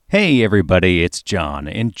Hey everybody, it's John.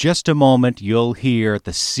 In just a moment, you'll hear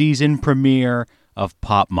the season premiere of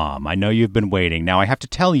Pop Mom. I know you've been waiting. Now, I have to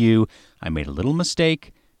tell you, I made a little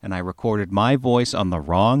mistake, and I recorded my voice on the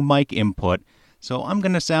wrong mic input, so I'm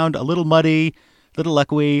going to sound a little muddy, a little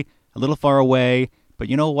echoey, a little far away, but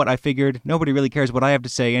you know what I figured? Nobody really cares what I have to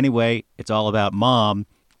say anyway. It's all about Mom.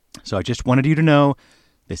 So I just wanted you to know,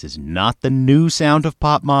 this is not the new sound of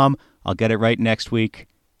Pop Mom. I'll get it right next week.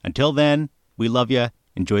 Until then, we love you.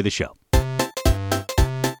 Enjoy the show.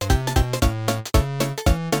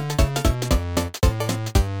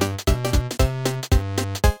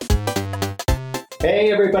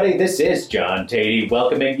 Hey everybody, this is John Tatey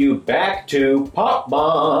welcoming you back to Pop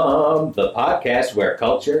Mom, the podcast where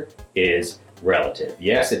culture is relative.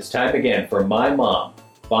 Yes, it's time again for my mom,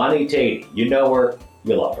 Bonnie Tatey. You know her,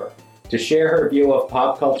 you love her. To share her view of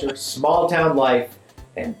pop culture, small town life,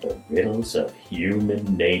 and the riddles of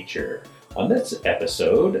human nature. On this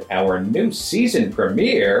episode, our new season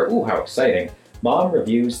premiere, ooh, how exciting, Mom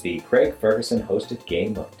reviews the Craig Ferguson hosted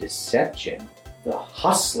game of deception, The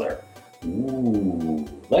Hustler. Ooh,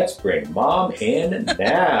 let's bring Mom in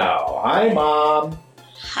now. Hi, Mom.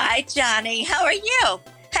 Hi, Johnny. How are you?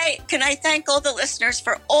 Hey, can I thank all the listeners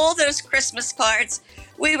for all those Christmas cards?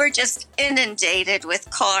 We were just inundated with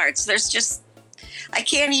cards. I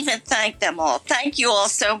can't even thank them all. Thank you all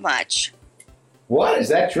so much. What? Is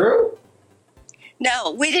that true?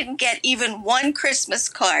 No, we didn't get even one Christmas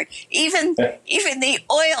card. Even the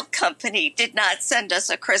oil company did not send us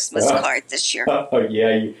a Christmas card this year. Oh,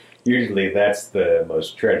 yeah. Usually that's the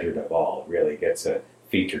most treasured of all. Really gets a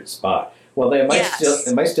featured spot. Well, it might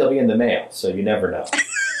still be in the mail, so you never know.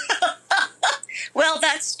 Well,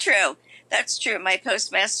 that's true. That's true. My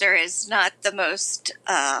postmaster is not the most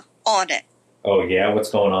on it. Oh, yeah?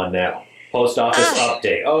 What's going on now? Post office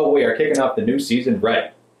update. Oh, we are kicking off the new season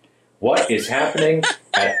right. What is happening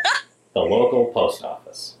at the local post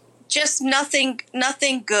office? Just nothing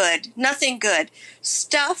good. Nothing good.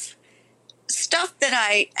 Stuff that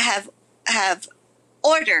I have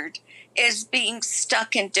ordered is being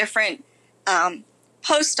stuck in different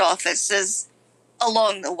post offices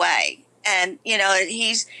along the way. And, you know,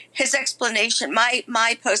 his explanation,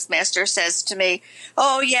 my postmaster says to me,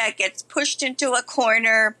 oh, yeah, it gets pushed into a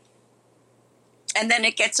corner and then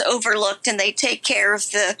it gets overlooked and they take care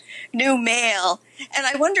of the new mail. And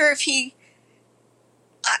I wonder if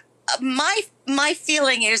my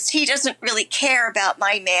feeling is he doesn't really care about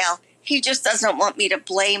my mail. He just doesn't want me to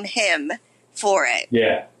blame him for it.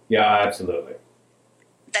 Yeah, absolutely.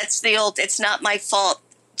 That's the old, it's not my fault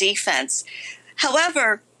defense.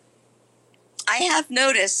 However, I have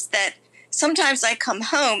noticed that sometimes I come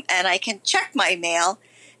home and I can check my mail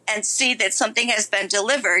and see that something has been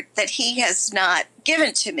delivered that he has not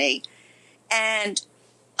given to me. And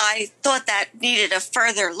I thought that needed a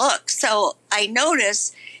further look. So I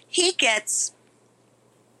notice he gets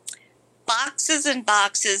boxes and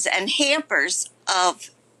boxes and hampers of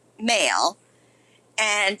mail.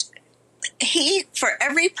 And for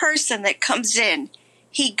every person that comes in,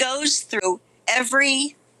 he goes through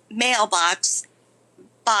every mailbox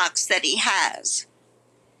box that he has,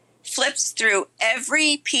 flips through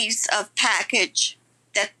every piece of package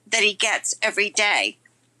that he gets every day.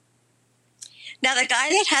 Now, the guy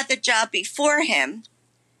that had the job before him,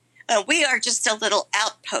 we are just a little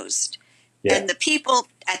outpost. Yeah. And the people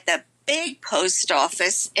at the big post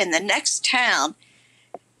office in the next town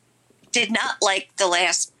did not like the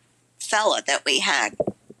last fella that we had.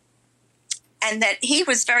 And that he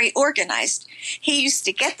was very organized. He used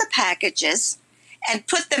to get the packages and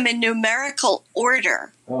put them in numerical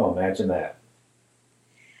order. Oh, imagine that.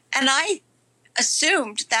 And I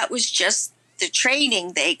assumed that was just the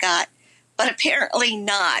training they got, but apparently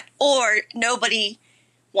not. Or nobody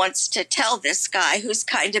wants to tell this guy who's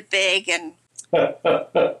kind of big and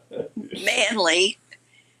manly,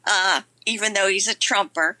 even though he's a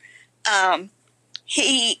Trumper,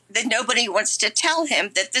 that nobody wants to tell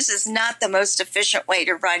him that this is not the most efficient way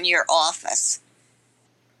to run your office.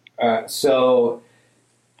 So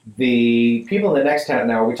the people in the next town,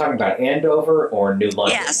 now are we talking about Andover or New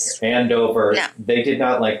London? Yes. Andover, no. They did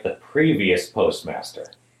not like the previous postmaster.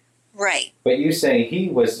 Right. But you say he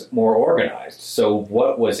was more organized. So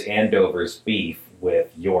what was Andover's beef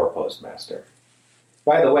with your postmaster?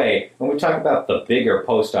 By the way, when we talk about the bigger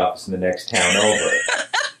post office in the next town over,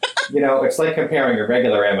 you know, it's like comparing a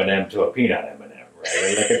regular M&M to a peanut M&M,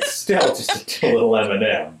 right? Like it's still just a little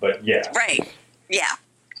M&M, but yeah. Right. Yeah.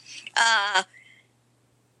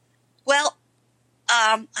 Well,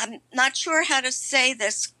 I'm not sure how to say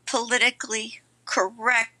this politically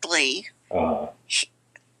correctly.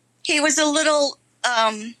 He was a little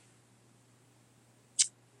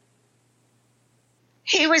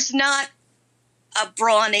He was not a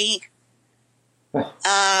brawny.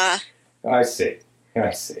 I see.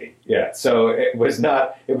 Yeah. So it was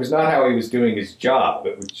not how he was doing his job.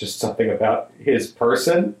 It was just something about his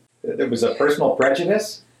person. There was a personal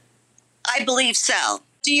prejudice. I believe so.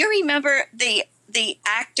 Do you remember the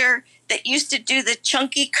actor that used to do the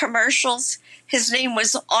chunky commercials? His name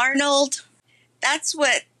was Arnold. That's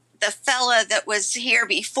what the fella that was here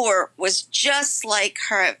before was just like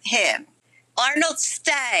him. Arnold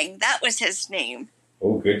Stang, that was his name.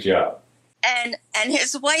 Oh, good job. And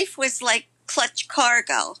his wife was like Clutch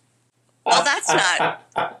Cargo. Well, that's not.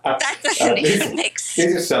 That doesn't even make sense.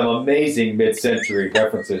 These are some amazing mid-century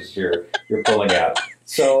references you're pulling out.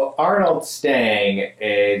 So Arnold Stang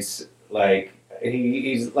is like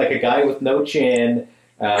he's like a guy with no chin,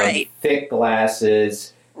 right. Thick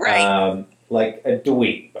glasses, right. Like a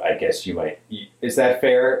dweeb, I guess you might. Is that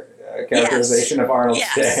fair characterization yes. of Arnold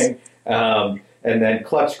yes. Stang? And then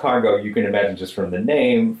Clutch Cargo, you can imagine just from the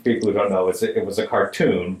name. People who don't know, it was a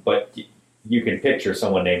cartoon, but you can picture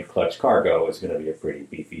someone named Clutch Cargo is going to be a pretty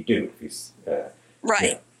beefy dude. If he's right.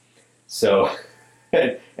 You know. So,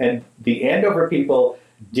 and the Andover people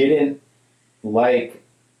didn't like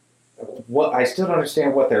what. I still don't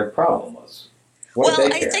understand what their problem was. What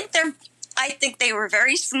did they care? I think they were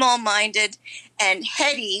very small-minded and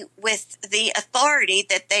heady with the authority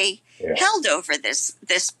that they held over this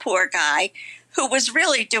poor guy, who was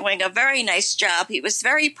really doing a very nice job. He was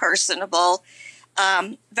very personable,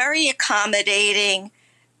 very accommodating,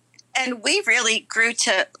 and we really grew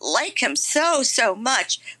to like him so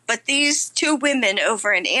much. But these two women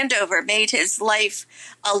over in Andover made his life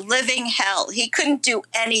a living hell. He couldn't do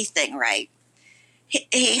anything right.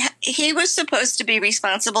 He was supposed to be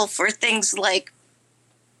responsible for things like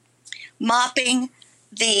mopping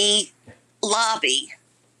the lobby,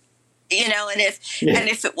 and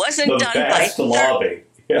if it wasn't done by lobby,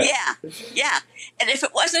 and if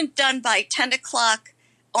it wasn't done by 10 o'clock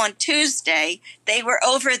on Tuesday, they were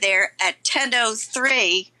over there at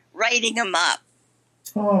 10:03 writing them up.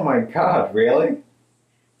 Oh my God! Really?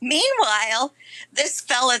 Meanwhile, this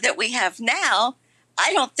fella that we have now,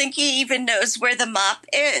 I don't think he even knows where the mop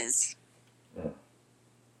is.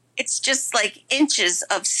 It's just like inches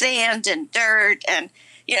of sand and dirt, and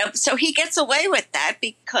so he gets away with that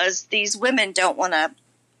because these women don't want to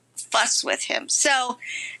fuss with him. So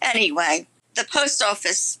anyway, the post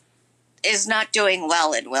office is not doing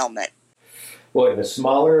well in Wilmette. Boy, the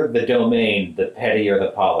smaller the domain, the pettier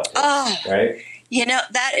the politics, right?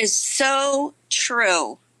 That is so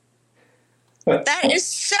true. That is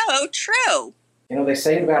so true. They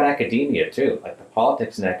say it about academia, too. Like, the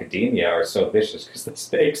politics in academia are so vicious because the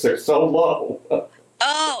stakes are so low.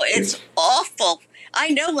 Oh, it's awful. I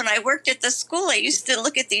know when I worked at the school, I used to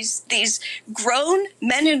look at these grown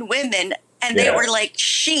men and women, and they were like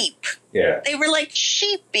sheep. Yeah. They were like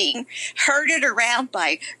sheep being herded around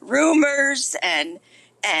by rumors and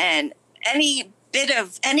any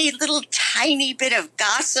little tiny bit of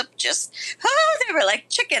gossip. They were like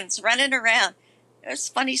chickens running around. It was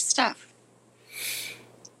funny stuff.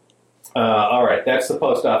 All right, that's the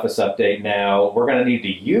post office update. Now, we're going to need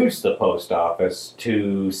to use the post office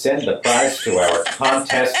to send the prize to our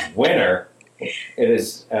contest winner. It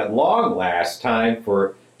is at long last time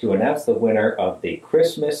to announce the winner of the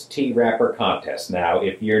Christmas tea wrapper contest. Now,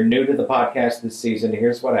 if you're new to the podcast this season,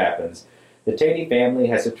 here's what happens. The Tatey family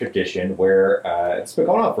has a tradition where it's been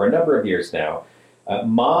going on for a number of years now.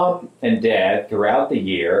 Mom and Dad, throughout the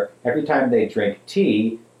year, every time they drink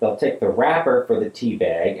tea, they'll take the wrapper for the tea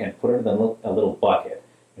bag and put it in a little bucket.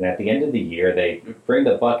 And at the end of the year, they bring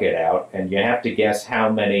the bucket out, and you have to guess how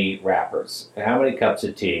many cups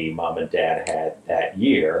of tea Mom and Dad had that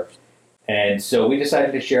year. And so we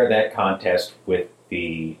decided to share that contest with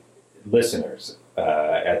the listeners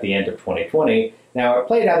at the end of 2020. Now, it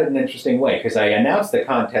played out in an interesting way, because I announced the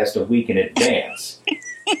contest a week in advance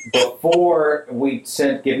before we'd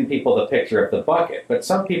given people the picture of the bucket. But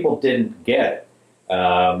some people didn't get it.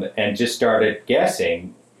 And just started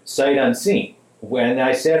guessing sight unseen. When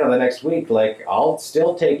I said on the next week, I'll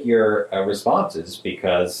still take your responses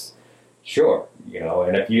because, sure,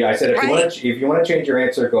 and if you want to change your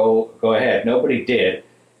answer, go ahead. Nobody did.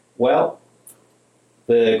 Well,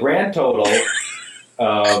 the grand total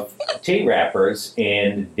of tea wrappers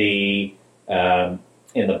in the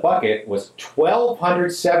bucket was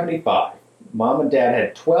 1,275. Mom and Dad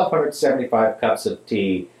had 1,275 cups of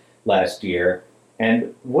tea last year.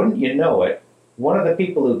 And wouldn't you know it, one of the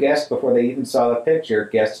people who guessed before they even saw the picture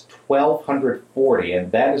guessed 1,240,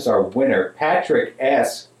 and that is our winner, Patrick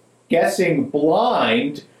S. Guessing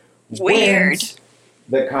blind wins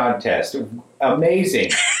the contest.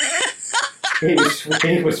 Amazing.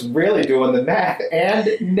 he was really doing the math and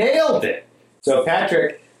nailed it. So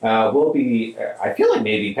Patrick will be, I feel like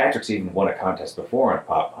maybe Patrick's even won a contest before on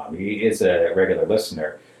Pop Mom. He is a regular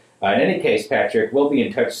listener. In any case, Patrick, we'll be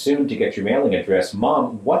in touch soon to get your mailing address.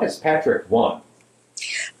 Mom, what has Patrick won?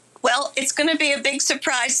 Well, it's going to be a big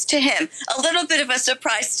surprise to him. A little bit of a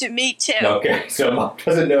surprise to me, too. Okay, so Mom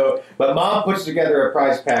doesn't know, but Mom puts together a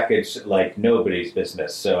prize package like nobody's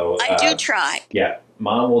business. So I do try. Yeah,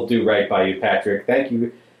 Mom will do right by you, Patrick. Thank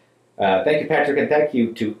you. Thank you, Patrick, and thank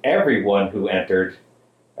you to everyone who entered.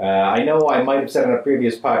 I know I might have said on a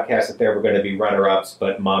previous podcast that there were going to be runner-ups,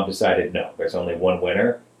 but Mom decided no, there's only one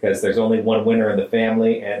winner, because there's only one winner in the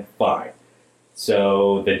family, and fine.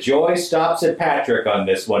 So the joy stops at Patrick on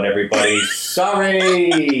this one, everybody.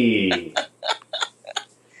 Sorry!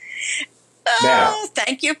 Now,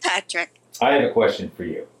 thank you, Patrick. I have a question for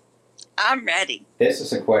you. I'm ready. This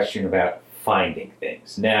is a question about finding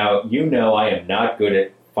things. Now, you know I am not good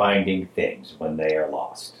at finding things when they are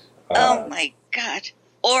lost. Oh, my God.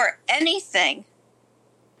 Or anything,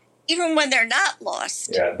 even when they're not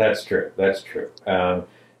lost. Yeah, that's true. That's true.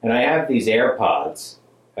 And I have these AirPods,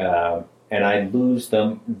 and I lose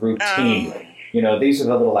them routinely. You know, these are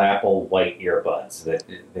the little Apple white earbuds that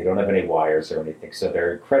they don't have any wires or anything, so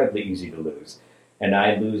they're incredibly easy to lose. And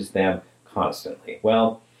I lose them constantly.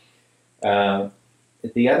 Well,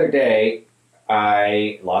 the other day,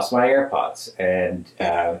 I lost my AirPods, and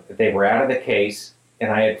they were out of the case,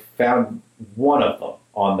 and I had found one of them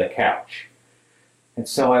on the couch. And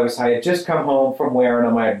so I had just come home from wearing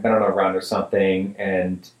them. I had been on a run or something,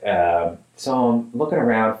 and so I'm looking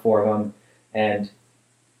around for them, and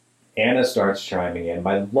Anna starts chiming in.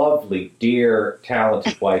 My lovely, dear,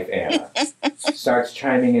 talented wife, Anna, starts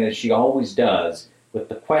chiming in, as she always does, with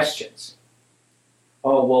the questions.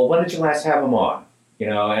 Oh, well, when did you last have them on? You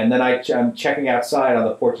know, and then I'm checking outside on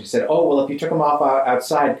the porch. She said, oh, well, if you took them off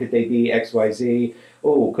outside, could they be XYZ?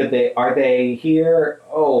 Oh, are they here?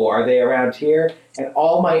 Oh, are they around here? And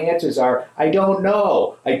all my answers are, I don't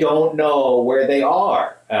know. I don't know where they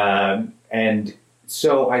are. And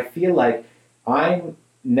so I feel like I'm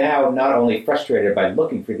now not only frustrated by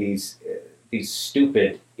looking for these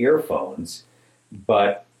stupid earphones,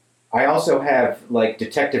 but I also have, like,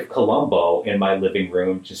 Detective Columbo in my living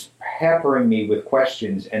room just peppering me with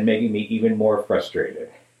questions and making me even more frustrated.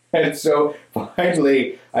 And so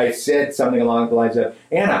finally I said something along the lines of,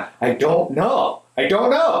 Anna, I don't know. I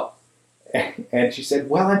don't know. And she said,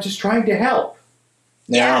 well, I'm just trying to help.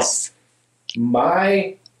 Now, Yes.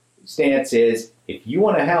 My stance is, if you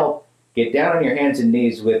want to help, get down on your hands and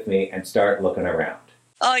knees with me and start looking around.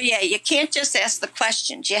 Oh, yeah, you can't just ask the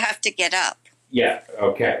questions. You have to get up. Yeah,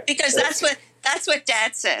 okay. Because that's what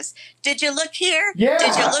Dad says. Did you look here? Yeah.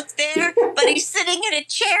 Did you look there? But he's sitting in a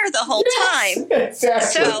chair the whole time.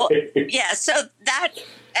 Exactly. So, yeah,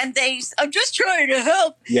 and I'm just trying to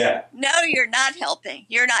help. Yeah. No, you're not helping.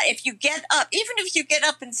 You're not. If you get up, even if you get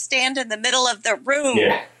up and stand in the middle of the room,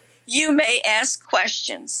 you may ask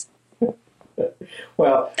questions.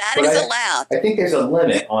 Well, that is allowed. I think there's a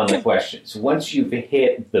limit on the questions. Once you've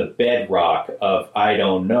hit the bedrock of I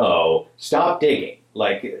don't know, stop digging.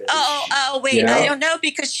 Like, wait, you know? I don't know,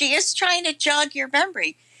 because she is trying to jog your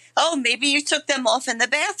memory. Oh, maybe you took them off in the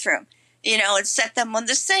bathroom, and set them on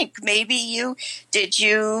the sink. Maybe did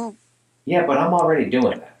you? Yeah, but I'm already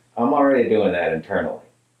doing that. I'm already doing that internally.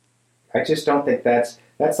 I just don't think that's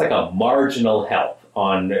like a marginal help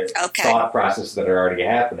on thought processes that are already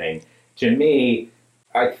happening. To me,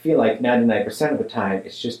 I feel like 99% of the time,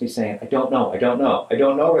 it's just me saying, I don't know, I don't know, I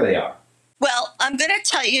don't know where they are. Well, I'm going to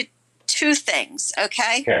tell you two things,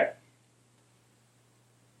 okay? Okay.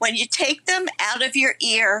 When you take them out of your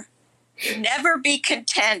ear, never be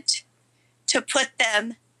content to put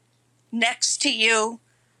them next to you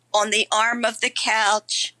on the arm of the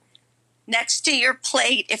couch, next to your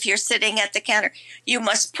plate if you're sitting at the counter. You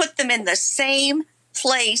must put them in the same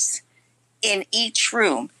place in each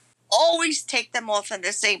room. Always take them off in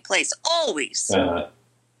the same place. Always. Uh-huh.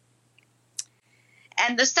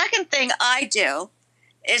 And the second thing I do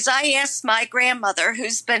is I ask my grandmother,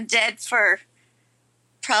 who's been dead for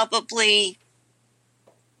probably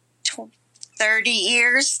 30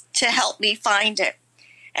 years, to help me find it.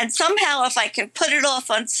 And somehow, if I can put it off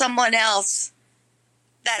on someone else,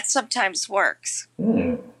 that sometimes works.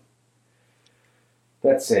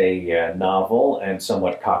 That's a novel and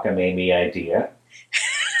somewhat cockamamie idea.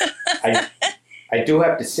 I do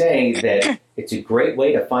have to say that it's a great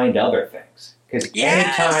way to find other things. Because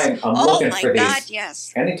anytime I'm looking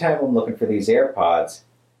for these AirPods,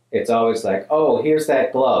 it's always like, oh, here's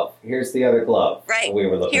that glove. Here's the other glove right. we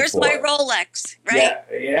were looking here's for. Here's my Rolex, right?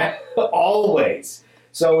 Yeah, always.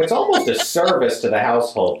 So it's almost a service to the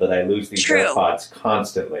household that I lose these True. AirPods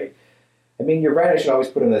constantly. I mean, you're right, I should always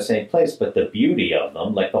put them in the same place, but the beauty of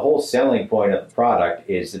them, like the whole selling point of the product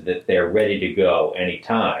is that they're ready to go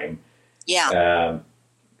anytime. Yeah.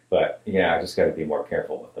 But yeah, I just got to be more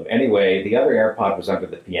careful with them. Anyway, the other AirPod was under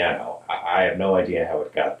the piano. I have no idea how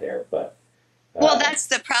it got there, but... Well, that's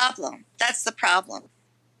the problem. That's the problem.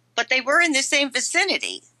 But they were in the same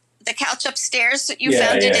vicinity. The couch upstairs, you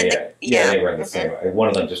found it in the... Yeah, they were in the same. One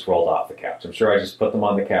of them just rolled off the couch. I'm sure I just put them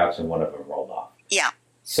on the couch and one of them rolled off. Yeah.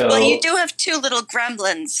 So, well, you do have two little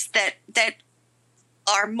gremlins that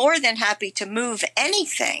are more than happy to move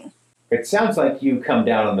anything. It sounds like you come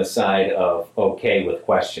down on the side of okay with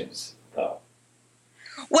questions, though.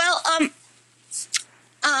 Well,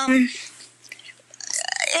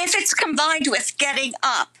 if it's combined with getting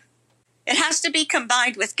up, it has to be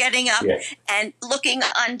combined with getting up and looking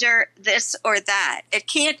under this or that.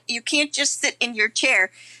 You can't just sit in your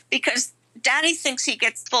chair because Daddy thinks he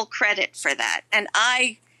gets full credit for that. And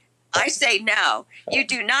I say no. You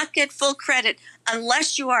do not get full credit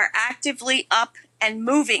unless you are actively up and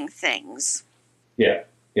moving things. Yeah.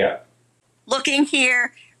 Looking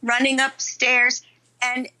here, running upstairs,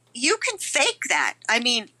 and you can fake that. I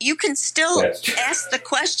mean, you can still ask the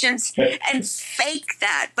questions and fake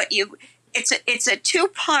that, but it's a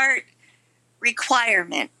two-part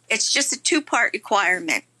requirement. It's just a two-part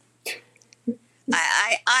requirement.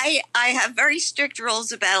 I have very strict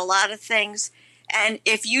rules about a lot of things, and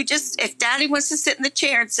if Daddy wants to sit in the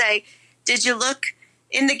chair and say, "Did you look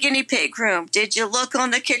in the guinea pig room? Did you look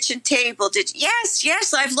on the kitchen table?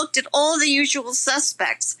 Yes, I've looked at all the usual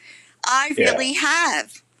suspects. I really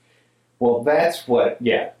have." Well, that's what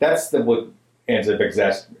ends up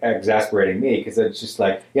exasperating me, because it's just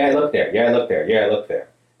like, I looked there.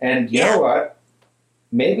 And you know what?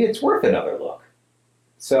 Maybe it's worth another look.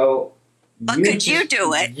 So, could you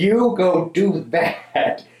do it? You go do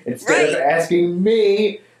that instead of asking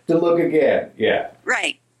me to look again. Yeah.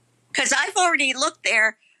 Right. Because I've already looked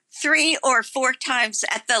there 3 or 4 times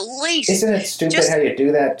at the least. Isn't it stupid how you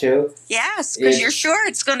do that too? Yes, because you're sure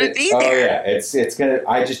it's going to be there. Oh yeah, it's gonna.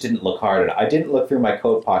 I just didn't look hard enough. I didn't look through my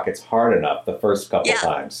coat pockets hard enough the first couple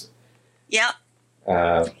times. Yep.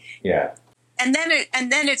 Yeah. And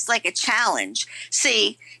then it's like a challenge.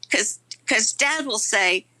 See, because Dad will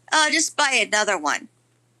say, "Oh, just buy another one."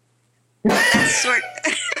 That's sort.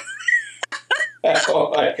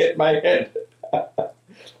 Oh, I hit my head.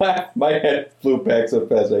 My head flew back so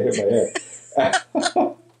fast I hit my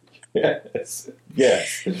head.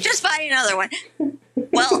 Yes. Just buy another one.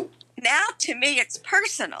 Well, now to me it's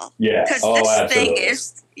personal. Yeah. Because this absolutely. thing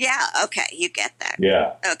is, okay, you get that.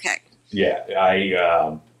 Yeah. Okay.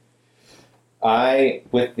 Yeah. I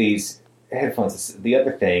with these headphones, the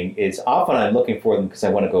other thing is often I'm looking for them because I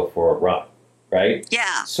want to go for a run. Right?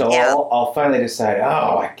 Yeah. So I'll finally decide,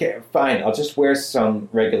 I can't, fine, I'll just wear some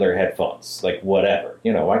regular headphones, like whatever. I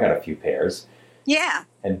got a few pairs. Yeah.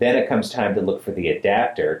 And then it comes time to look for the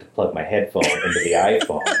adapter to plug my headphone into the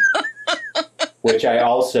iPhone, which I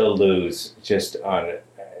also lose just on,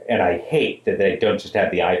 and I hate that they don't just have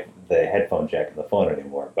the headphone jack in the phone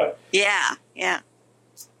anymore. But yeah.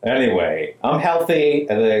 Anyway, I'm healthy,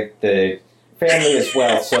 and the family as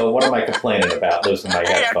well, so what am I complaining about losing my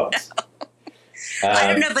headphones? I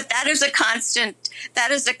don't know, but that is a constant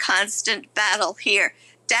battle here.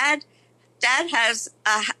 Dad has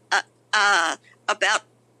about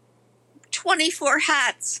 24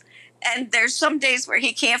 hats, and there's some days where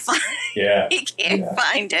he can't find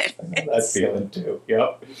find it. I know that feeling too.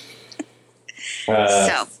 Yep.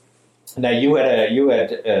 So now you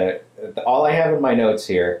had all I have in my notes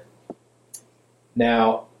here.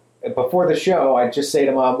 Now, before the show, I just say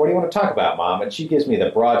to Mom, "What do you want to talk about, Mom?" And she gives me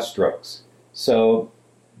the broad strokes. So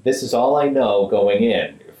this is all I know going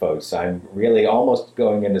in, folks. I'm really almost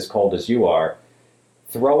going in as cold as you are.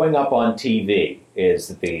 Throwing up on TV is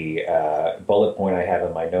the bullet point I have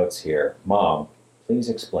in my notes here. Mom, please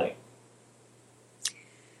explain.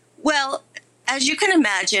 Well, as you can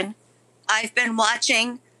imagine, I've been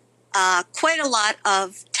watching quite a lot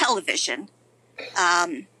of television.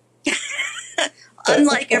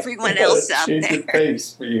 Unlike everyone else out there. Change the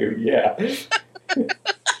pace for you, yeah.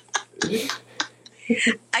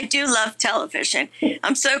 I do love television.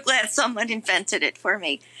 I'm so glad someone invented it for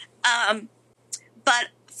me. But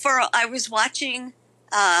I was watching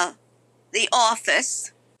The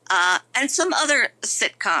Office and some other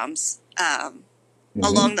sitcoms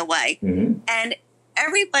along the way. Mm-hmm. And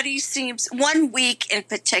everybody seems, one week in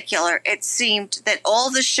particular, it seemed that all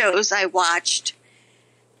the shows I watched,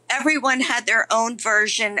 everyone had their own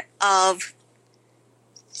version of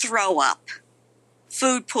throw up,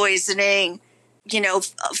 food poisoning,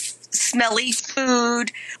 smelly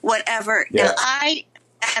food, whatever. Yeah. Now, I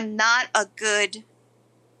am not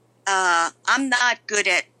I'm not good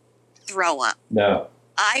at throw up. No.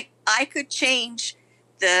 I could change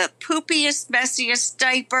the poopiest, messiest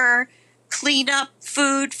diaper, clean up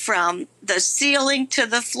food from the ceiling to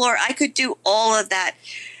the floor. I could do all of that.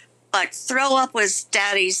 But throw up was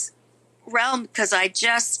Daddy's realm because I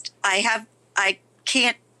just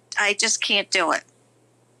can't do it.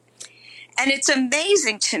 And it's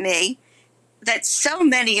amazing to me that so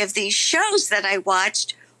many of these shows that I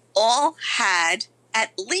watched all had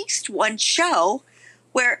at least one show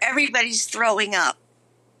where everybody's throwing up.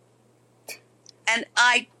 And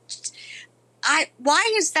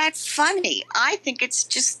why is that funny? I think it's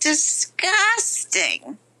just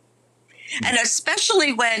disgusting. And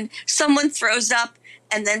especially when someone throws up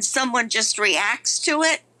and then someone just reacts to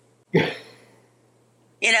it.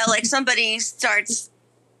 Like somebody starts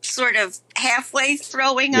sort of halfway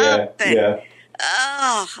throwing up. And,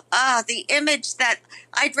 the image that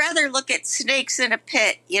I'd rather look at snakes in a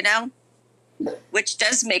pit, which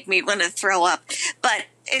does make me want to throw up. But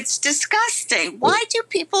it's disgusting. Why do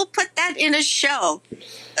people put that in a show?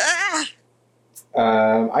 Ugh.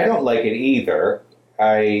 I don't like it either.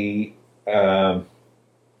 I don't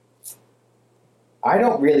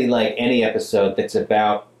really like any episode that's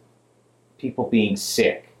about people being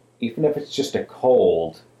sick, even if it's just a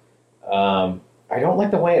cold. I don't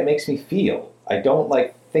like the way it makes me feel. I don't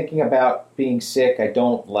like thinking about being sick. I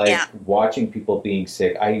don't like watching people being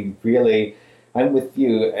sick. I'm with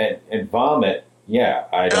you, and vomit. Yeah,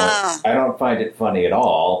 I don't find it funny at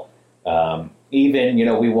all. Even,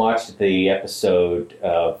 we watched the episode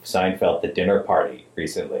of Seinfeld, The Dinner Party,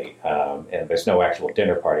 recently. And there's no actual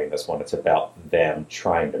dinner party in this one. It's about them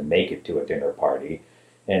trying to make it to a dinner party.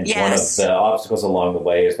 And one of the obstacles along the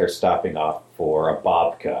way is they're stopping off for a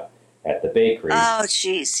babka at the bakery. Oh,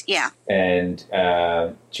 jeez, yeah. And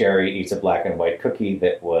Jerry eats a black and white cookie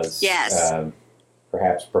that was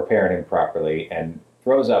perhaps prepared improperly and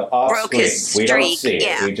throws up off screen. We don't see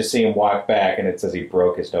it. We just see him walk back, and it says he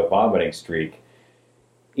broke his no vomiting streak.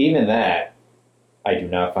 Even that, I do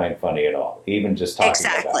not find funny at all. Even just talking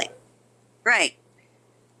about it. Right.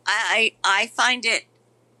 I find it.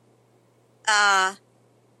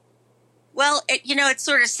 It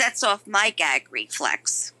sort of sets off my gag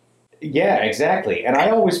reflex. Yeah, exactly. And I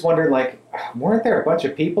always wondered, weren't there a bunch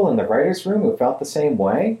of people in the writers' room who felt the same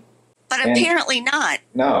way? But apparently not.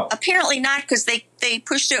 No. Apparently not, because they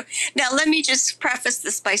pushed through. Now, let me just preface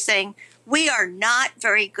this by saying we are not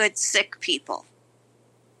very good sick people.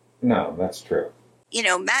 No, that's true.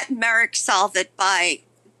 Matt and Merrick solve it by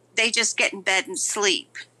they just get in bed and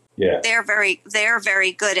sleep. Yeah. They're very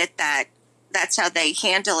good at that. That's how they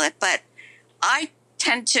handle it. But I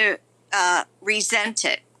tend to resent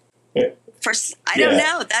it. I don't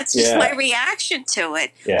know. That's just my reaction to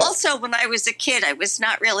it. Yeah. Also, when I was a kid, I was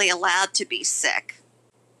not really allowed to be sick.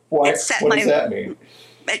 What does that mean?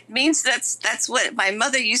 It means that's what my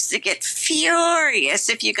mother used to get furious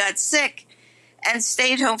if you got sick and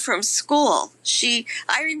stayed home from school.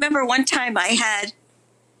 I remember one time I had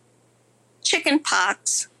chicken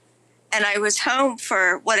pox and I was home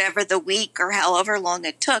for whatever the week or however long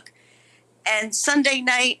it took. And Sunday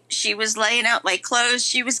night, she was laying out my clothes.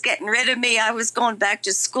 She was getting rid of me. I was going back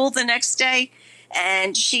to school the next day.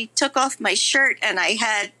 And she took off my shirt, and I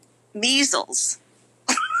had measles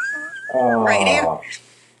right here.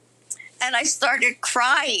 And I started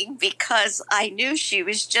crying because I knew she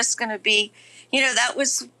was just going to be, that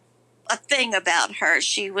was a thing about her.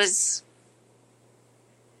 She was,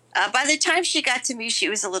 by the time she got to me, she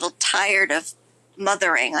was a little tired of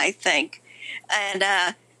mothering, I think.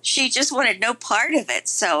 And, she just wanted no part of it.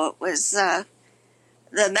 So it was, the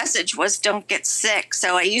message was don't get sick.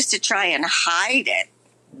 So I used to try and hide it.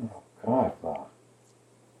 Oh, God, Mom.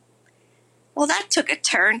 Well, that took a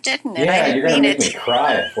turn, didn't it? Yeah, you're going to make me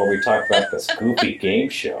cry before we talk about this goofy game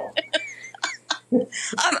show.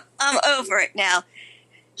 I'm over it now.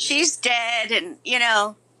 She's dead and,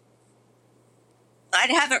 I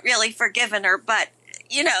haven't really forgiven her, but,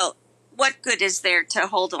 what good is there to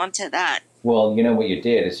hold on to that? Well, what you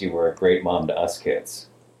did is you were a great mom to us kids.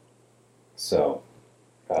 So,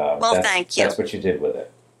 thank you. That's what you did with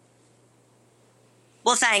it.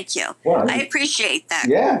 Well, thank you. Well, I appreciate that.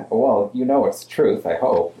 Yeah, well, it's the truth, I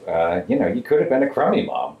hope. You could have been a crummy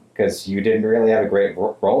mom because you didn't really have a great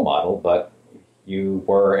role model, but you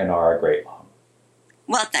were and are a great mom.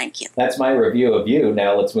 Well, thank you. That's my review of you.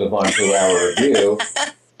 Now let's move on to our review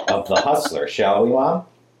of The Hustler, shall we, Mom?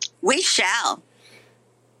 We shall.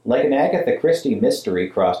 Like an Agatha Christie mystery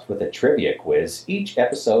crossed with a trivia quiz, each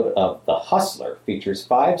episode of The Hustler features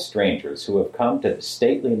 5 strangers who have come to the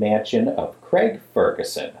stately mansion of Craig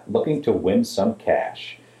Ferguson, looking to win some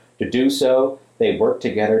cash. To do so, they work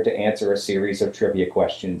together to answer a series of trivia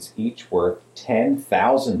questions, each worth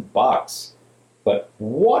 $10,000. But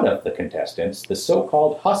one of the contestants, the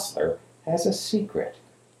so-called Hustler, has a secret.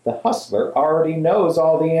 The Hustler already knows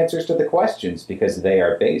all the answers to the questions because they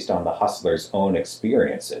are based on the Hustler's own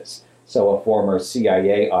experiences. So a former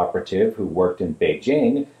CIA operative who worked in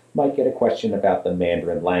Beijing might get a question about the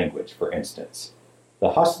Mandarin language, for instance.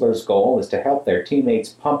 The Hustler's goal is to help their teammates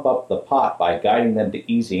pump up the pot by guiding them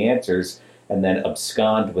to easy answers and then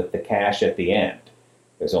abscond with the cash at the end.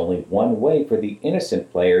 There's only one way for the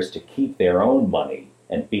innocent players to keep their own money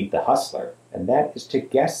and beat the Hustler, and that is to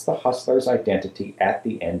guess the Hustler's identity at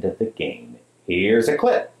the end of the game. Here's a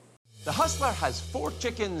clip. The Hustler has 4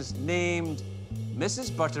 chickens named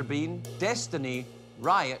Mrs. Butterbean, Destiny,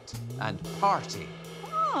 Riot, and Party.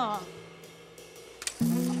 Oh.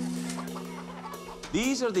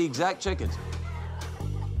 These are the exact chickens.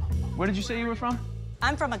 Where did you say you were from?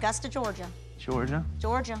 I'm from Augusta, Georgia. Georgia.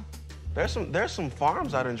 Georgia. There's some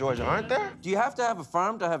farms out in Georgia, aren't there? Do you have to have a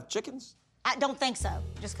farm to have chickens? I don't think so.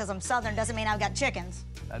 Just because I'm Southern doesn't mean I've got chickens.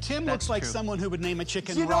 Tim looks like someone who would name a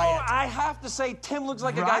chicken You know, Riot. I have to say, Tim looks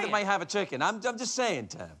like a guy that might have a chicken. I'm just saying,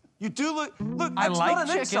 Tim. You do look, I that's like not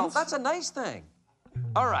an insult. chickens. That's a nice thing.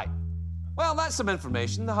 All right. Well, that's some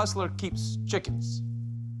information. The Hustler keeps chickens.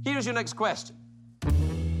 Here's your next question.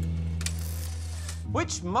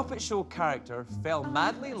 Which Muppet Show character fell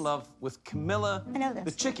madly in love with Camilla I know this.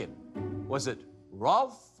 the chicken? Was it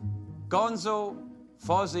Rolf, Gonzo,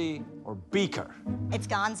 Fozzie, or Beaker? It's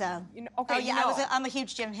Gonzo. Okay, oh, yeah, I'm a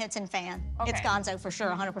huge Jim Henson fan. It's Okay. Gonzo for sure,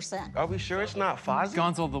 100%. Are we sure it's not Fozzie?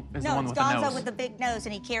 Gonzo is the No, one it's with the Gonzo nose. with the big nose,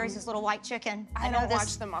 and he carries his little white chicken. I know don't this.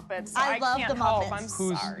 watch the Muppets, so I love can't the help. Muppets. I'm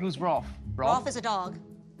sorry. Who's Rolf? Rolf is a dog.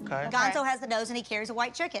 Okay. Gonzo has the nose, and he carries a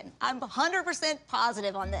white chicken. I'm 100%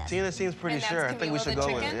 positive on this. Tina seems pretty And that's sure. I think we Camilla should the go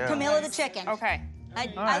with it. chicken? Yeah. Camilla the chicken. Okay,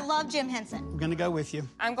 I love Jim Henson. I'm gonna go with you.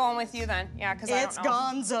 I'm going with you then. Yeah, because I It's don't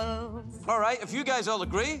know. Gonzo. All right, if you guys all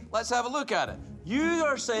agree, let's have a look at it. You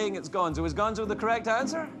are saying it's Gonzo. Is Gonzo the correct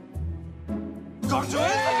answer? Gonzo is the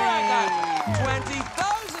correct answer.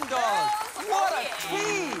 $20,000. What a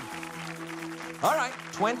team! All right,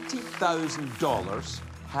 $20,000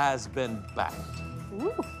 has been backed.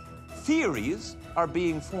 Theories are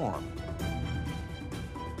being formed.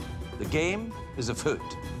 The game is afoot.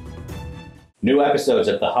 New episodes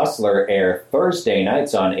of The Hustler air Thursday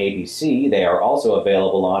nights on ABC. They are also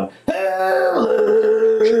available on Hulu.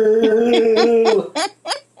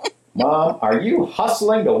 Mom, are you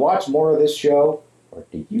hustling to watch more of this show? Or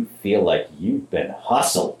do you feel like you've been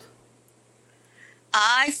hustled?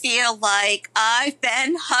 I feel like I've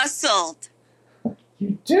been hustled.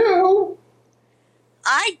 You do?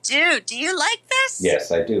 I do. Do you like this?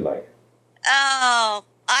 Yes, I do like it. Oh,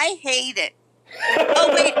 I hate it. Oh,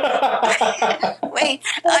 wait. Wait.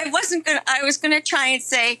 I was gonna try and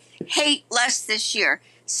say hate less this year.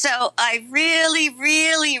 So I really,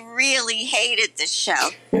 really, really hated this show.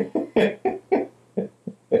 Okay.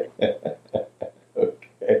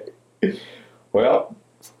 Well,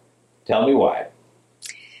 tell me why.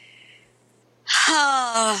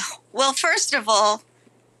 Well, first of all,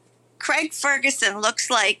 Craig Ferguson looks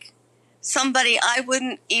like somebody I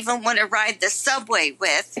wouldn't even want to ride the subway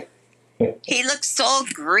with. He looks all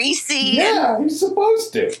greasy. Yeah, he's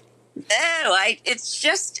supposed to. It's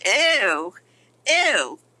just ew.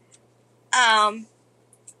 Ew. And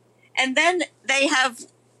then they have,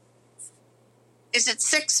 is it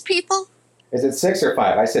 6 people? Is it 6 or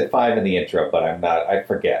 5? I said 5 in the intro, but I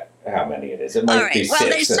forget how many it is. It might All right. be 6. Well,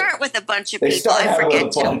 they start with a bunch of They people. start I out with forget a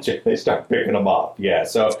too. bunch. They start picking them off. Yeah,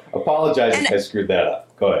 so apologize if I screwed that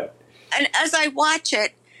up. Go ahead. And as I watch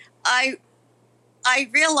it, I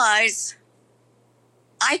realize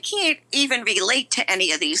I can't even relate to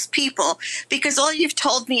any of these people because all you've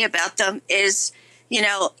told me about them is,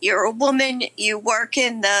 you're a woman, you work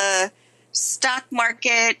in the stock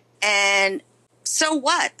market, and so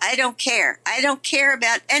what? I don't care. I don't care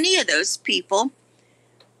about any of those people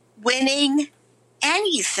winning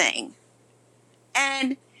anything.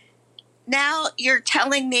 And now you're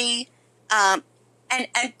telling me, and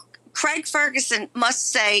Craig Ferguson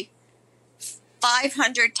must say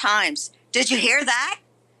 500 times, did you hear that?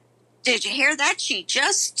 Did you hear that? She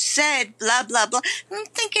just said blah, blah, blah. I'm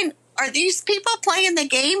thinking, are these people playing the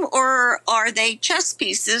game or are they chess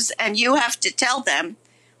pieces and you have to tell them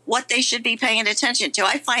what they should be paying attention to?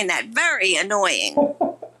 I find that very annoying.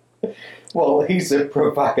 Well, he's a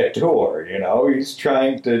provocateur, He's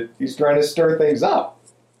trying to stir things up.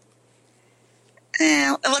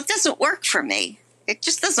 Well, it doesn't work for me. It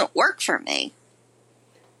just doesn't work for me.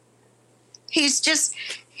 He's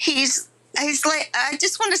like, I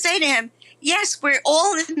just want to say to him, yes, we're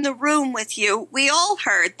all in the room with you. We all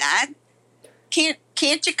heard that.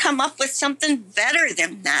 Can't you come up with something better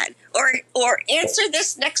than that? Or answer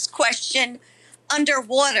this next question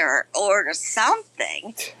underwater or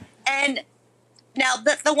something. And now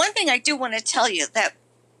the one thing I do want to tell you that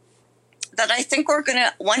I think we're going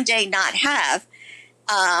to one day not have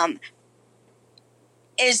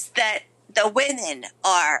is that the women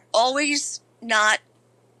are always not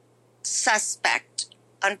suspect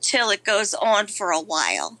until it goes on for a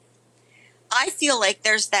while. I feel like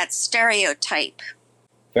there's that stereotype.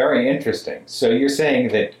 Very interesting. So you're saying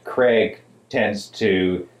that Craig,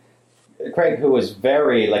 who is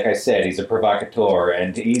very, like I said, he's a provocateur,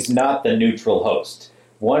 and he's not the neutral host.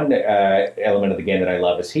 One element of the game that I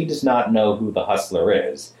love is he does not know who the hustler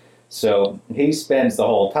is. So he spends the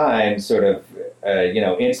whole time sort of,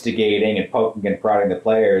 instigating and poking and prodding the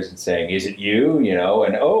players and saying, is it you?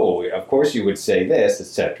 And, oh, of course you would say this,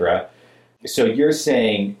 etc. So you're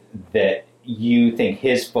saying that you think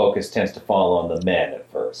his focus tends to fall on the men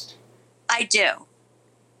at first. I do.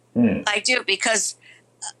 I do, because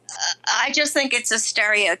I just think it's a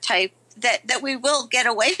stereotype that we will get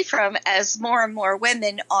away from as more and more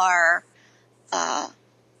women are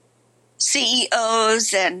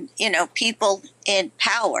CEOs and, people in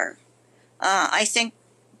power. I think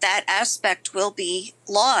that aspect will be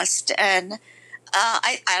lost, and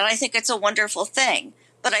I think it's a wonderful thing.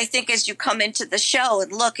 But I think as you come into the show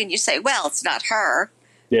and look and you say, well, it's not her.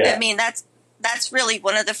 Yeah. I mean, that's really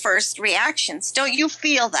one of the first reactions. Don't you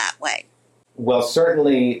feel that way? Well,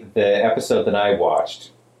 certainly the episode that I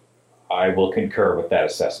watched, I will concur with that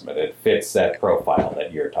assessment. It fits that profile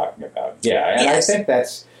that you're talking about. Yeah, and yes. I think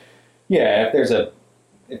that's, if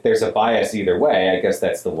there's a bias either way, I guess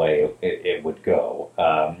that's the way it would go.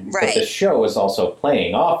 Right. But the show is also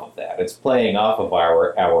playing off of that. It's playing off of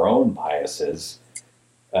our own biases.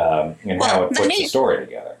 How it puts the story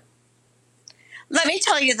together. Let me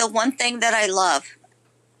tell you the one thing that I love.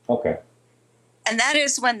 Okay. And that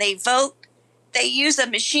is when they vote, they use a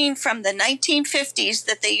machine from the 1950s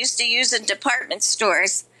that they used to use in department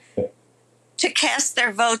stores to cast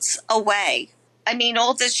their votes away. I mean,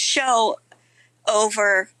 all this show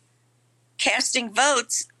over casting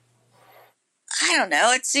votes, I don't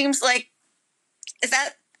know. It seems like, is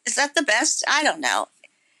that the best? I don't know.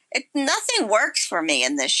 Nothing works for me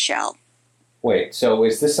in this show. Wait, so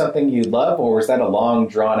is this something you love, or is that a long,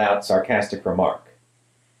 drawn-out, sarcastic remark?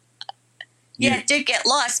 Yeah, it did get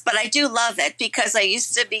lost, but I do love it because I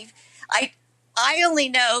used to be... I only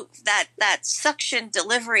know that suction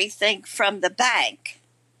delivery thing from the bank.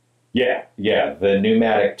 Yeah, the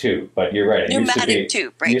pneumatic tube, but you're right. Pneumatic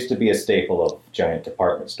tube, right. It used to be a staple of giant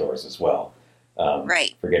department stores as well.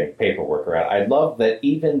 Right. For getting paperwork around. I love that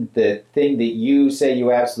even the thing that you say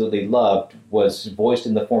you absolutely loved was voiced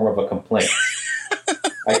in the form of a complaint.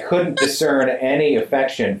 I couldn't discern any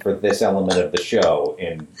affection for this element of the show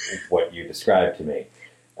in what you described to me.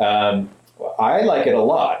 I like it a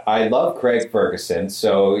lot. I love Craig Ferguson,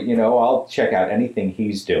 so, I'll check out anything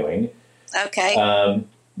he's doing. Okay.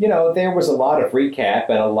 There was a lot of recap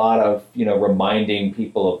and a lot of, reminding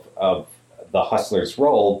people of the hustler's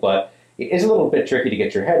role, but it is a little bit tricky to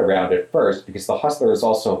get your head around at first because the hustler is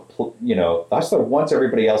also, the hustler wants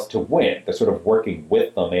everybody else to win. They're sort of working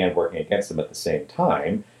with them and working against them at the same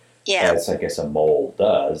time, as I guess a mole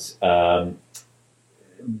does.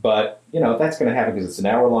 But, that's going to happen because it's an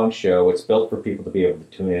hour-long show. It's built for people to be able to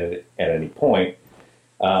tune in at any point.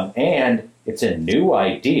 And it's a new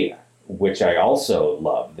idea, which I also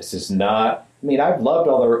love. This is not... I've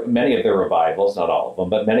loved many of their revivals, not all of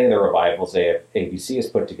them, but many of the revivals ABC has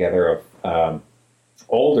put together of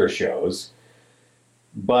older shows.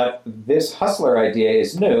 But this hustler idea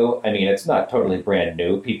is new. It's not totally brand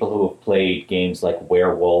new. People who have played games like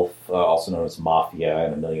Werewolf, also known as Mafia,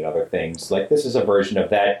 and a million other things, this is a version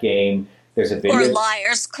of that game. There's a video, or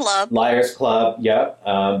Liar's Club. Liar's Club, yep.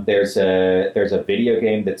 There's a video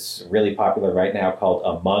game that's really popular right now called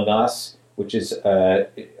Among Us, which is a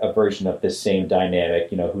version of this same dynamic,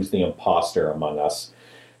 who's the imposter among us.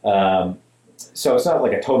 So it's not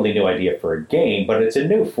like a totally new idea for a game, but it's a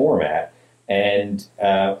new format, and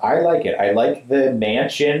I like it. I like the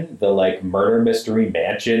mansion, the murder mystery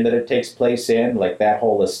mansion that it takes place in. That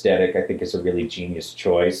whole aesthetic, I think, is a really genius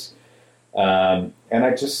choice. And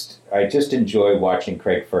I just enjoy watching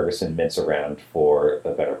Craig Ferguson mince around for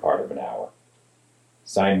the better part of an hour.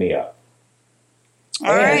 Sign me up.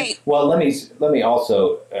 All right. Well, let me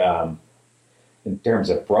also, in terms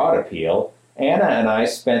of broad appeal, Anna and I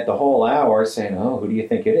spent the whole hour saying, "Oh, who do you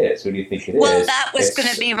think it is? Who do you think it is?" Well, that was going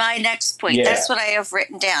to be my next point. Yeah. That's what I have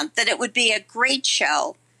written down, that it would be a great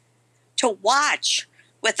show to watch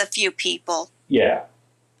with a few people. Yeah.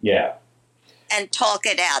 And talk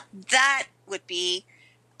it out. That would be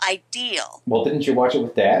ideal. Well, didn't you watch it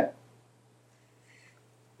with Dad?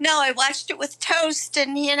 No, I watched it with Toast,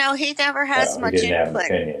 and, he never has much he didn't have an input.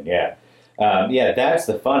 opinion, yeah. That's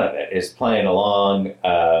the fun of it, is playing along.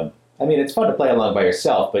 It's fun to play along by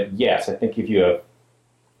yourself, but yes, I think if you have...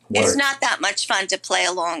 It's not that much fun to play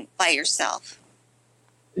along by yourself.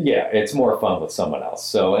 Yeah, it's more fun with someone else.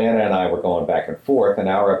 So Anna and I were going back and forth in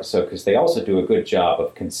our episode because they also do a good job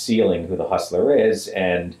of concealing who the hustler is.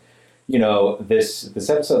 And, this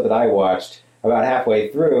episode that I watched, about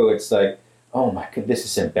halfway through, it's like, oh my God, this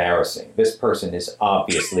is embarrassing. This person is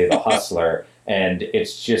obviously the hustler. And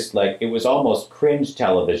it's just like, it was almost cringe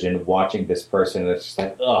television watching this person. And it's just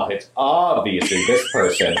like, oh, it's obviously this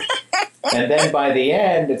person. And then by the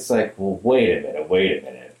end, it's like, well, wait a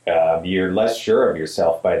minute. You're less sure of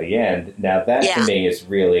yourself by the end. Now that to me is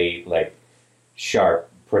really like sharp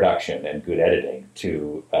production and good editing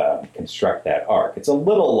to construct that arc. It's a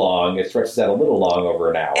little long. It stretches out a little long over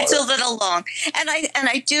an hour. It's a little long, and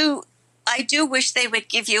I do wish they would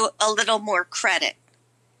give you a little more credit.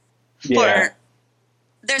 Yeah.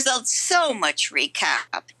 There's so much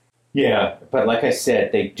recap. Yeah, but like I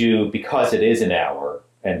said, they do, because it is an hour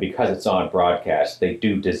and because it's on broadcast, they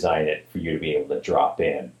do design it for you to be able to drop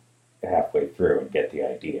in halfway through and get the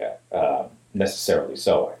idea. Necessarily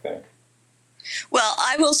so, I think. Well,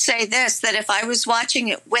 I will say this, that if I was watching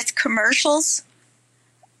it with commercials,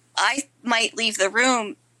 I might leave the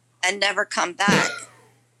room and never come back.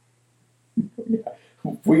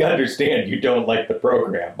 We understand you don't like the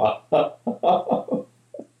program.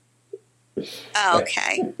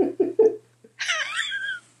 Okay.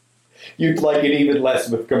 You'd like it even less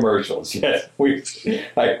with commercials. Yes,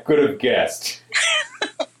 I could have guessed.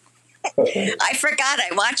 I forgot I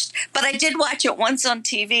watched, but I did watch it once on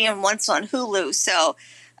TV and once on Hulu, so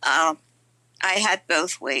I had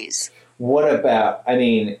both ways. What about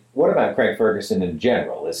Craig Ferguson in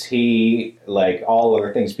general? Is he, like all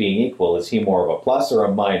other things being equal, is he more of a plus or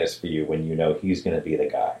a minus for you when you know he's going to be the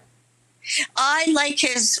guy? I like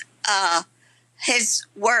his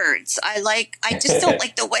words. I just don't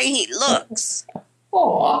like the way he looks.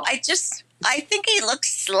 Aww. I think he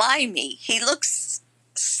looks slimy. He looks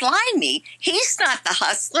slimy. He's not the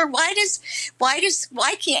hustler. Why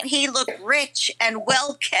can't he look rich and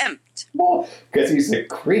well kempt? Well, because he's a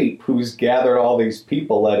creep who's gathered all these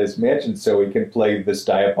people at his mansion so he can play this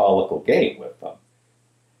diabolical game with them.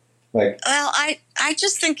 Well, I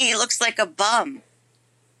just think he looks like a bum.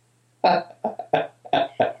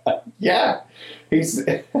 Yeah, I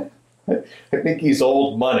think he's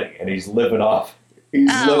old money and he's living off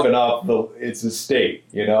its estate,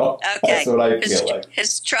 Okay. That's what I feel like.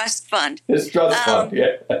 His trust fund. His trust fund,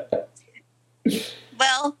 yeah.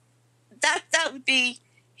 Well, that would be,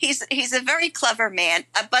 he's a very clever man,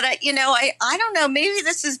 but I don't know, maybe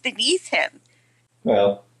this is beneath him.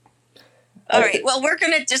 Well. All right, well, we're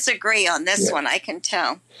going to disagree on this one, I can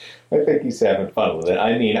tell. I think he's having fun with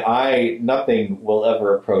it. Nothing will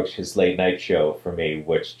ever approach his late night show for me,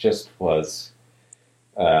 which just was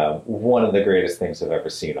one of the greatest things I've ever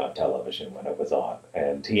seen on television when it was on.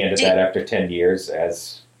 And he ended that after 10 years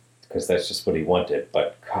because that's just what he wanted.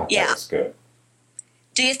 But God, that was good.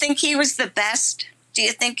 Do you think he was the best? Do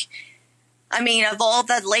you think, of all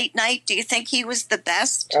the late night, do you think he was the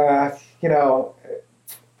best? I don't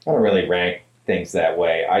really rank things that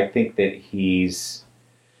way. I think that he's...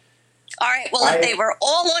 All right, well, if they were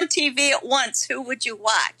all on TV at once, who would you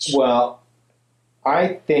watch? Well,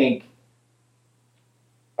 I think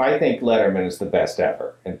Letterman is the best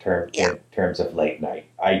ever in terms of late night.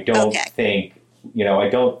 I don't think, I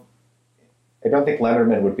don't think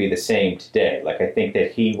Letterman would be the same today. Like, I think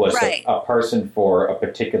that he was a person for a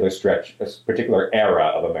particular era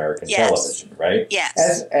of American television, right?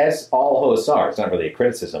 Yes. As all hosts are. It's not really a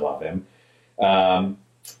criticism of him.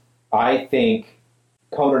 I think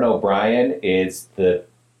Conan O'Brien is the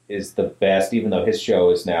best, even though his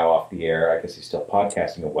show is now off the air. I guess he's still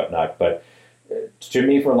podcasting and whatnot. But to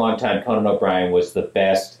me, for a long time, Conan O'Brien was the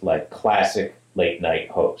best, like, classic late night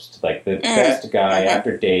host, like the best guy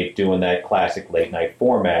after Dave doing that classic late night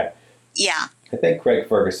format. Yeah. I think Craig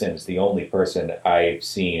Ferguson is the only person I've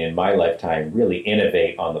seen in my lifetime really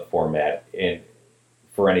innovate on the format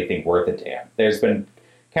for anything worth a damn. There's been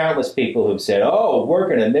countless people who've said, "Oh, we're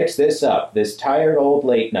going to mix this up, this tired old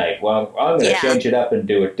late night. Well, I'm going to change it up and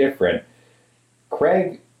do it different."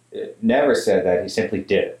 Craig never said that. He simply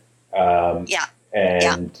did it.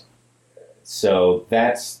 And So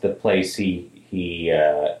that's the place he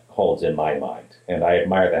holds in my mind, and I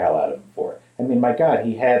admire the hell out of him for it. I mean, my God,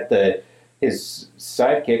 he had his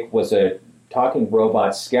sidekick was a talking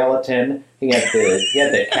robot skeleton. He had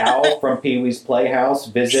the cow from Pee-wee's Playhouse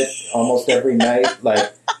visit almost every night,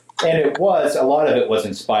 and it was a lot of it was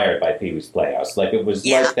inspired by Pee-wee's Playhouse. Like it was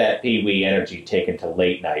like that Pee-wee energy taken to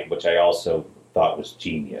late night, which I also thought was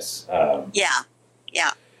genius.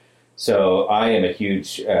 Yeah. So I am a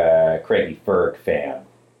huge Craigie Ferg fan.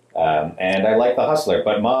 And I like The Hustler.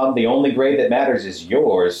 But, Mom, the only grade that matters is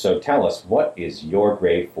yours. So tell us, what is your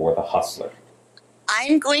grade for The Hustler?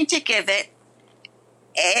 I'm going to give it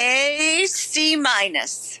a C-.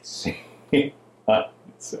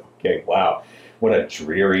 Okay, wow. What a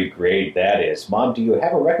dreary grade that is. Mom, do you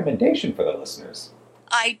have a recommendation for the listeners?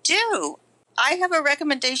 I do. I have a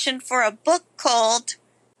recommendation for a book called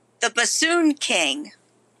The Bassoon King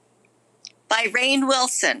by Rainn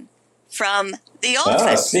Wilson from The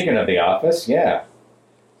Office. Speaking of The Office, yeah.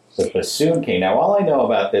 The Bassoon King. Now, all I know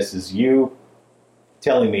about this is you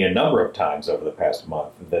telling me a number of times over the past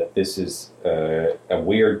month that this is a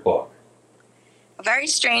weird book. A very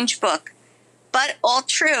strange book, but all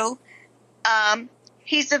true.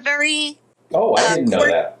 He's a very... Oh, I didn't know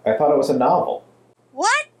that. I thought it was a novel.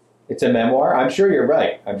 What? It's a memoir? I'm sure you're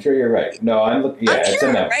right. No, I'm looking. Yeah, it's a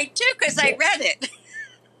memoir. I'm right too, because I read it.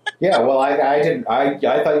 Yeah, well, I didn't. I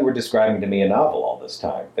thought you were describing to me a novel all this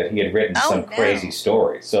time, that he had written some crazy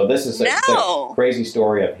story. So this is a crazy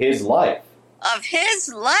story of his life. Of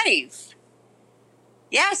his life.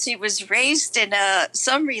 Yes, he was raised in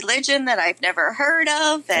some religion that I've never heard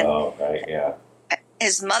of, and right, yeah.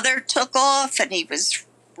 His mother took off, and he was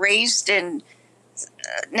raised in.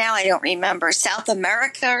 Now I don't remember, South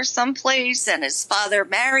America or someplace, and his father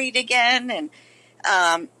married again, and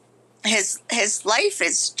his life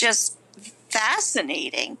is just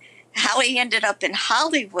fascinating. How he ended up in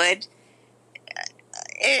Hollywood,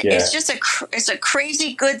 it's just a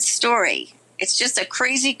crazy good story. It's just a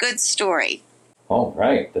crazy good story. Oh,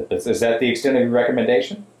 right. Is that the extent of your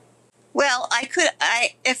recommendation? Well,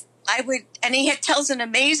 and he tells an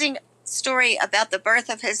amazing story about the birth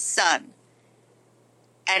of his son.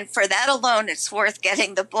 And for that alone, it's worth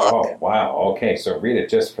getting the book. Oh, wow. Okay, so read it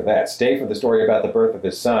just for that. Stay for the story about the birth of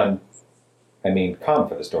his son. Come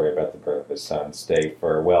for the story about the birth of his son. Stay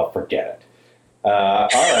for, well, forget it. All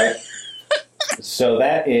right. So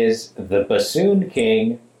that is The Bassoon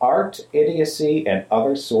King, Art, Idiocy, and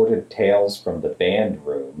Other Sordid Tales from the Band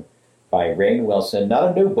Room by Rainn Wilson.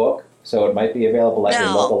 Not a new book, so it might be available at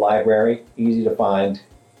your local library. Easy to find.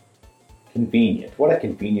 Convenient. What a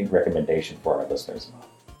convenient recommendation for our listeners, Mom.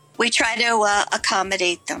 We try to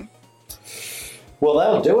accommodate them. Well,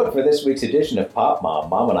 that'll do it for this week's edition of Pop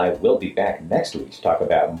Mom. Mom and I will be back next week to talk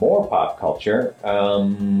about more pop culture. Oh,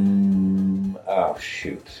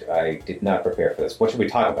 shoot. I did not prepare for this. What should we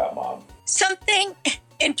talk about, Mom? Something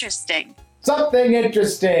interesting. Something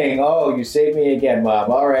interesting. Oh, you saved me again,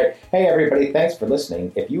 Mom. All right. Hey, everybody. Thanks for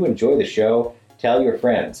listening. If you enjoy the show, tell your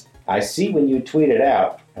friends. I see when you tweet it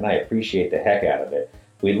out, and I appreciate the heck out of it.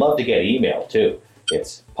 We'd love to get email, too.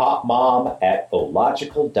 It's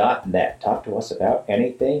popmom@ological.net. Talk to us about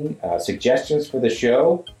anything. Suggestions for the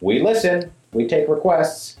show. We listen. We take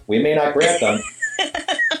requests. We may not grant them.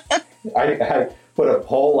 I put a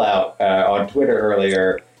poll out on Twitter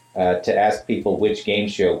earlier to ask people which game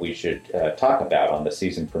show we should talk about on the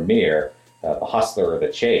season premiere, The Hustler or The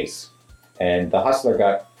Chase. And The Hustler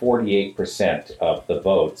got 48% of the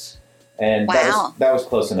votes. And that was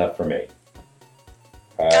close enough for me.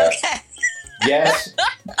 Okay. Yes,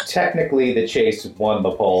 technically The Chase won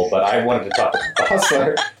the poll, but I wanted to talk about The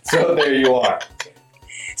Hustler, so there you are.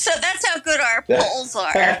 So that's how good our polls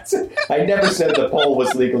are. I never said the poll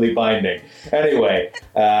was legally binding. Anyway,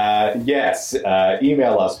 yes,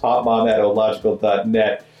 email us,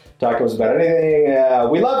 popmom@ological.net. Talk to us about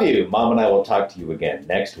anything. We love you. Mom and I will talk to you again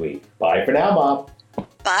next week. Bye for now, Mom.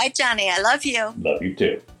 Bye, Johnny. I love you. Love you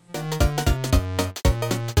too.